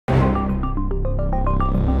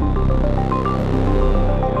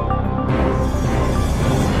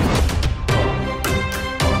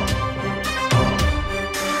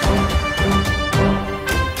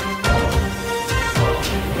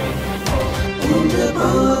on the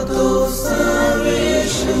path of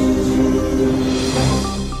salvation.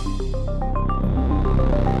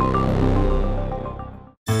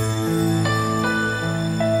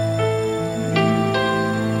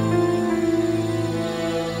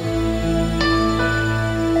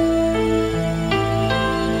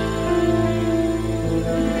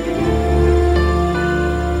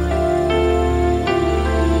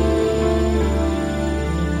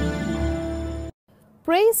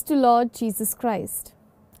 Praise to Lord Jesus Christ.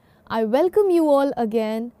 I welcome you all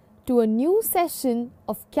again to a new session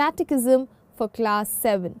of Catechism for Class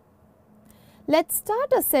 7. Let's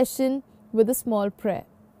start our session with a small prayer.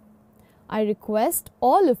 I request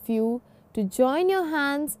all of you to join your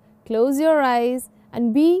hands, close your eyes,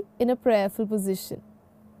 and be in a prayerful position.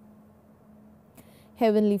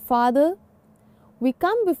 Heavenly Father, we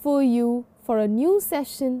come before you for a new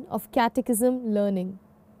session of Catechism learning.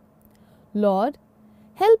 Lord,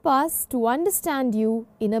 help us to understand you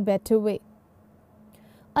in a better way.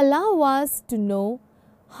 Allow us to know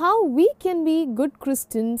how we can be good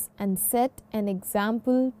Christians and set an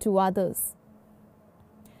example to others.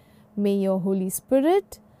 May your Holy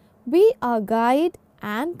Spirit be our guide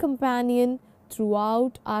and companion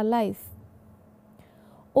throughout our life.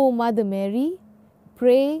 O Mother Mary,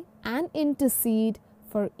 pray and intercede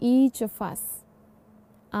for each of us.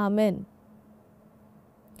 Amen.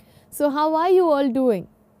 So how are you all doing?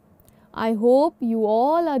 I hope you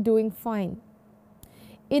all are doing fine.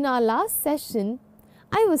 In our last session,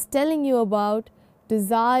 I was telling you about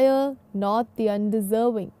desire, not the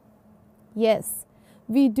undeserving. Yes,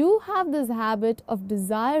 we do have this habit of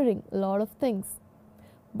desiring a lot of things,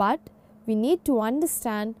 but we need to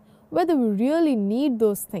understand whether we really need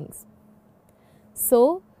those things.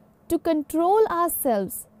 So, to control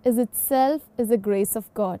ourselves is itself a grace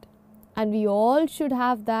of God. And we all should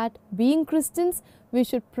have that. Being Christians, we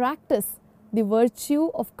should practice the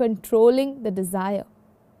virtue of controlling the desire.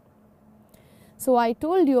 So I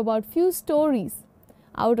told you about few stories,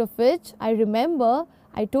 out of which I remember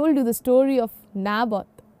I told you the story of Naboth.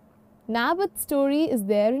 Naboth's story is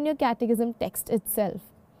there in your catechism text itself.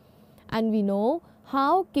 And we know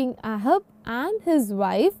how King Ahab and his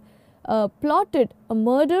wife plotted a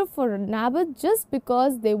murder for Naboth just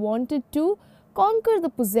because they wanted to conquer the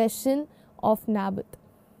possession of Naboth.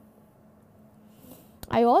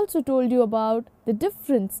 I also told you about the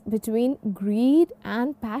difference between greed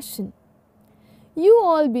and passion. You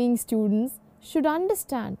all being students should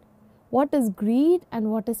understand what is greed and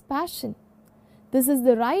what is passion. This is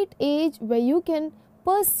the right age where you can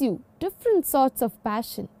pursue different sorts of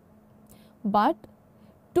passion. But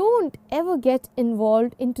don't ever get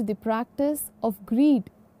involved into the practice of greed.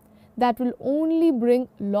 That will only bring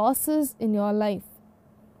losses in your life.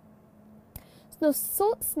 So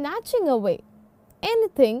snatching away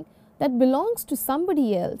anything that belongs to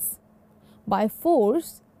somebody else by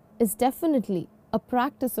force is definitely a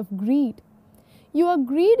practice of greed. You are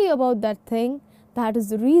greedy about that thing. That is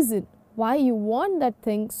the reason why you want that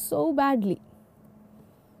thing so badly.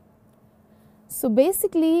 So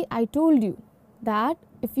basically, I told you that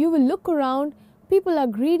if you will look around, people are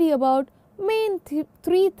greedy about main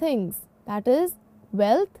three things, that is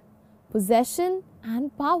wealth, possession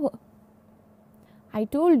and power. I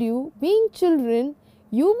told you, being children,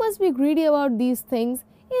 you must be greedy about these things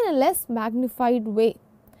in a less magnified way.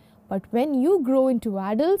 But when you grow into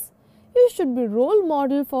adults, you should be role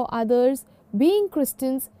model for others. Being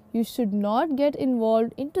Christians, you should not get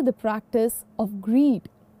involved into the practice of greed.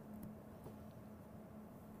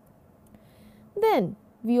 Then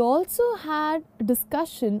we also had a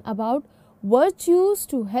discussion about virtues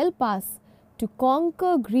to help us to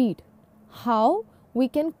conquer greed. How we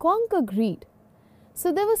can conquer greed.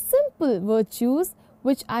 So there were simple virtues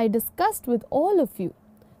which I discussed with all of you.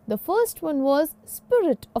 The first one was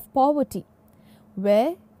spirit of poverty,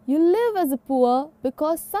 where you live as a poor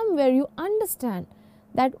because somewhere you understand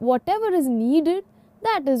that whatever is needed,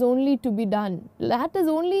 that is only to be done. That is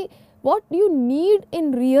only what you need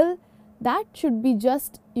in real, that should be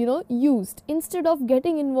just, used instead of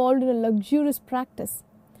getting involved in a luxurious practice.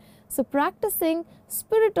 So practicing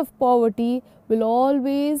spirit of poverty will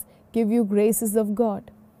always give you graces of God.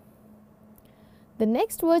 The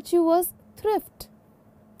next virtue was thrift.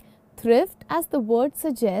 Thrift, as the word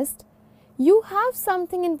suggests, you have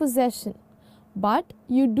something in possession, but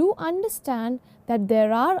you do understand that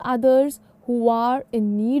there are others who are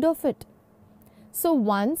in need of it. So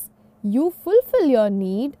once you fulfill your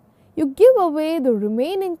need, you give away the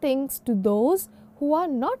remaining things to those who are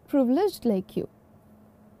not privileged like you.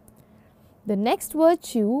 The next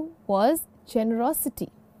virtue was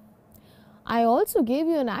generosity. I also gave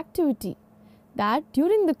you an activity, that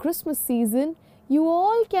during the Christmas season, you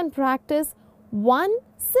all can practice one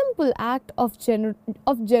simple act of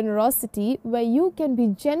generosity where you can be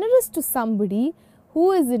generous to somebody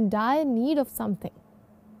who is in dire need of something.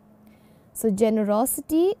 So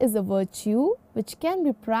generosity is a virtue which can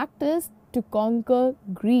be practiced to conquer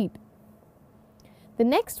greed. The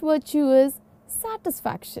next virtue is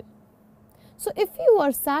satisfaction. So if you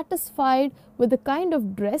are satisfied with the kind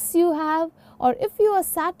of dress you have, or if you are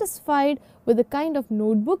satisfied with the kind of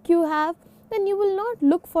notebook you have, then you will not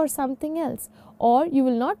look for something else, or you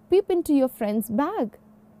will not peep into your friend's bag,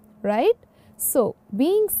 right? So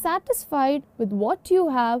being satisfied with what you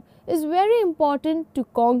have is very important to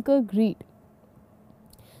conquer greed.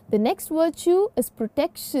 The next virtue is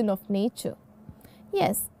protection of nature.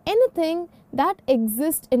 Yes, anything that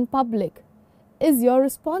exists in public is your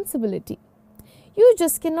responsibility. You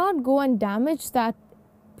just cannot go and damage that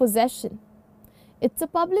possession. It's a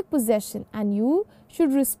public possession and you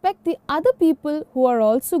should respect the other people who are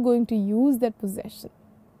also going to use that possession.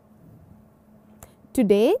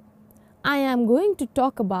 Today, I am going to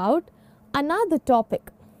talk about another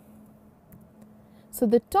topic. So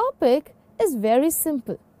the topic is very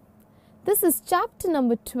simple. This is chapter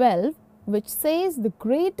number 12, which says the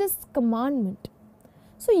greatest commandment.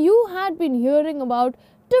 So you had been hearing about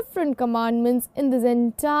different commandments in this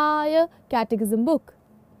entire catechism book.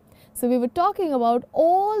 So we were talking about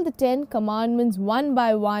all the 10 commandments one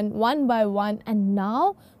by one, and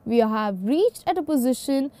now we have reached at a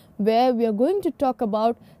position where we are going to talk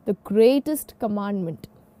about the greatest commandment.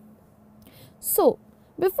 So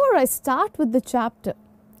before I start with the chapter,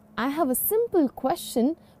 I have a simple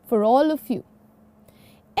question for all of you.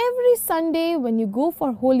 Every Sunday when you go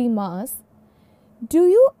for Holy Mass, do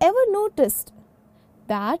you ever notice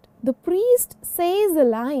that the priest says a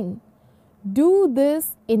line, "Do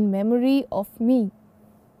this in memory of me"?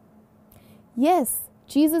 Yes,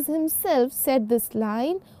 Jesus himself said this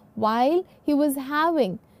line while he was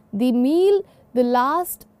having the meal, the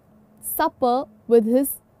last supper with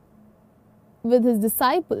his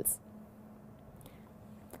disciples.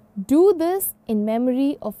 Do this in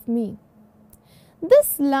memory of me.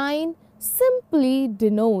 This line simply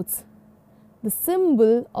denotes the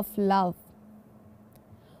symbol of love.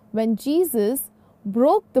 When Jesus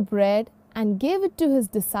broke the bread and gave it to his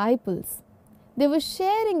disciples, they were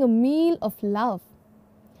sharing a meal of love.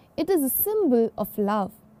 It is a symbol of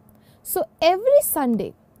love. So every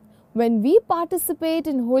Sunday, when we participate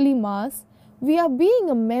in Holy Mass, we are being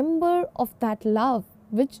a member of that love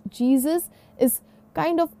which Jesus is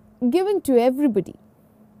kind of giving to everybody.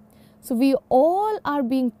 So we all are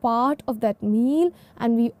being part of that meal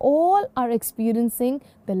and we all are experiencing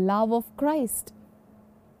the love of Christ.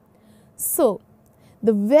 So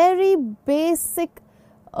the very basic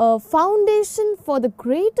foundation for the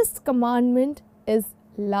greatest commandment is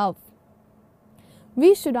love.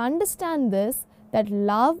 We should understand this, that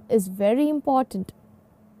love is very important.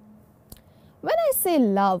 When I say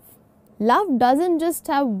love, love doesn't just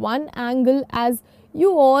have one angle, as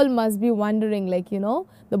you all must be wondering, like,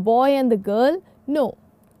 the boy and the girl. No,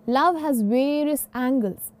 love has various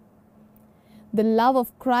angles. The love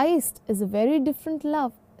of Christ is a very different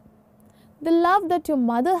love. The love that your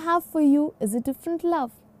mother have for you is a different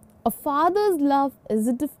love. A father's love is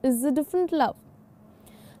a different love.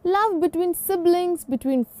 Love between siblings,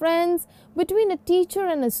 between friends, between a teacher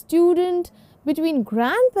and a student, between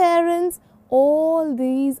grandparents, all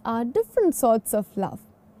these are different sorts of love.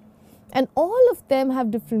 And all of them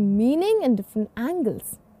have different meaning and different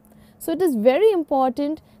angles. So it is very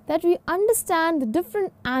important that we understand the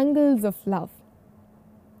different angles of love.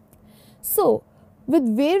 So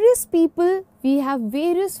with various people, we have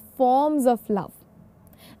various forms of love.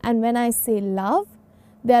 And when I say love,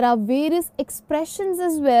 there are various expressions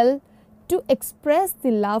as well to express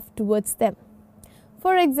the love towards them.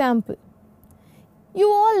 For example, you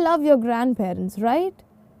all love your grandparents, right?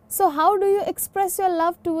 So how do you express your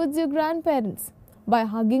love towards your grandparents? By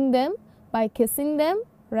hugging them, by kissing them,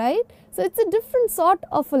 right? So it's a different sort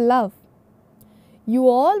of a love. You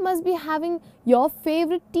all must be having your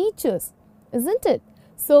favorite teachers, isn't it?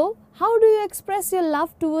 So how do you express your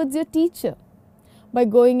love towards your teacher? By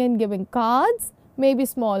going and giving cards, maybe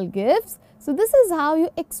small gifts. So this is how you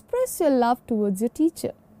express your love towards your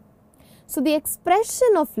teacher. So the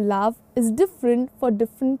expression of love is different for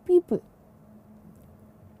different people.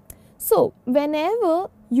 So whenever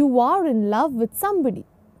you are in love with somebody,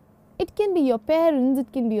 it can be your parents,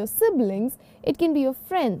 it can be your siblings, it can be your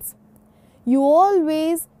friends, you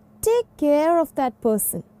always take care of that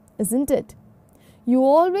person, isn't it? You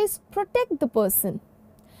always protect the person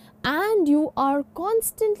and you are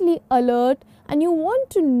constantly alert and you want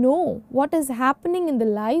to know what is happening in the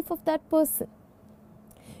life of that person.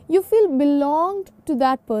 You feel belonged to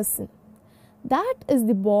that person. That is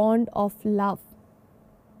the bond of love.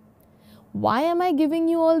 Why am I giving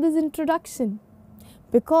you all this introduction?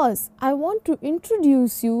 Because I want to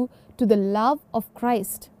introduce you to the love of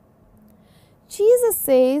Christ. Jesus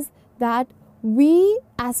says that we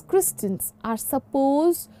as Christians are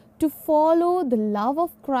supposed to follow the love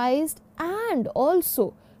of Christ and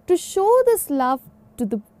also to show this love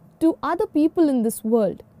to other people in this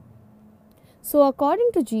world. So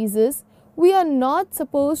according to Jesus, we are not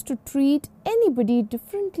supposed to treat anybody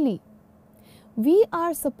differently. We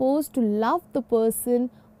are supposed to love the person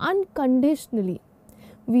unconditionally.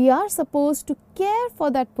 We are supposed to care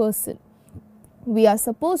for that person. We are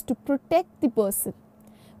supposed to protect the person.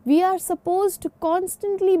 We are supposed to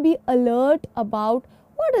constantly be alert about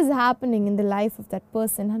what is happening in the life of that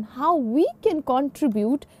person and how we can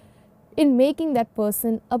contribute in making that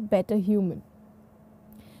person a better human.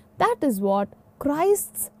 That is what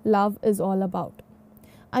Christ's love is all about.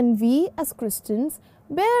 And we as Christians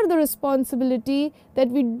bear the responsibility that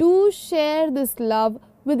we do share this love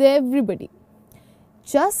with everybody.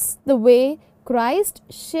 Just the way Christ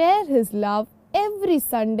shared his love every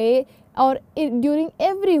Sunday or during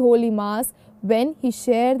every Holy Mass when he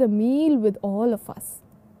shared the meal with all of us.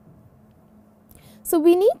 So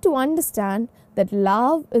we need to understand that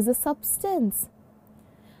love is a substance.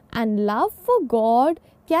 And love for God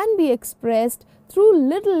can be expressed through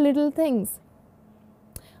little things.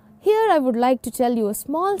 Here I would like to tell you a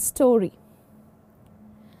small story.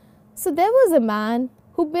 So there was a man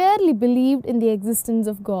who barely believed in the existence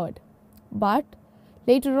of God. But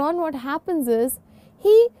later on what happens is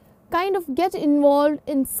he kind of gets involved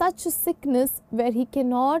in such a sickness where he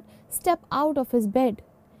cannot step out of his bed.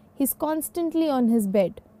 He's constantly on his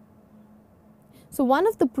bed. So one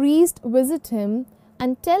of the priests visit him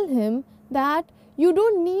and tell him that you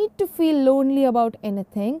don't need to feel lonely about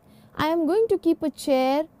anything. I am going to keep a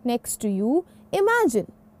chair next to you.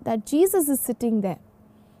 Imagine that Jesus is sitting there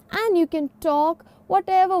and you can talk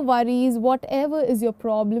whatever worries, whatever is your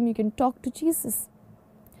problem, you can talk to Jesus.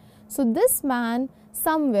 So this man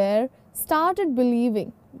somewhere started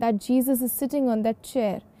believing that Jesus is sitting on that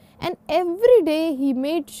chair, and every day he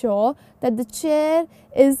made sure that the chair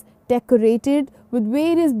is decorated with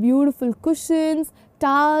various beautiful cushions,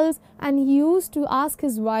 towels, and he used to ask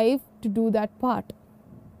his wife to do that part.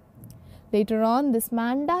 Later on, this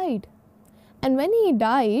man died. And when he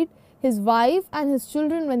died, his wife and his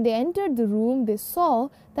children, when they entered the room, they saw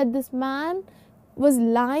that this man was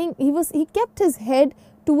lying, he kept his head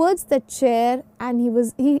towards the chair and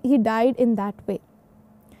he died in that way.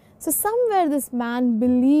 So somewhere this man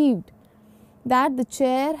believed that the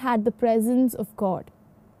chair had the presence of God.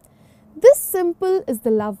 This simple is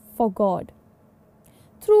the love for God.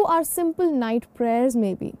 Through our simple night prayers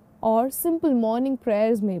maybe, or simple morning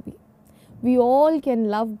prayers maybe, we all can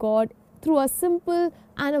love God through a simple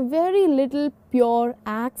and a very little pure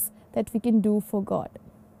acts that we can do for God.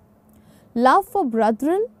 Love for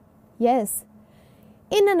brethren, yes.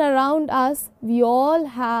 In and around us, we all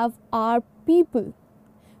have our people.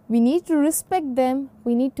 We need to respect them,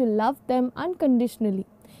 we need to love them unconditionally.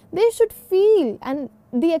 They should feel, and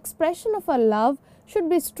the expression of our love should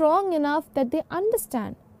be strong enough that they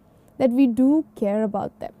understand that we do care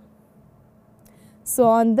about them. So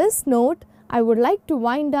on this note, I would like to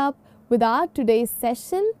wind up with our today's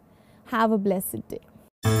session. Have a blessed day.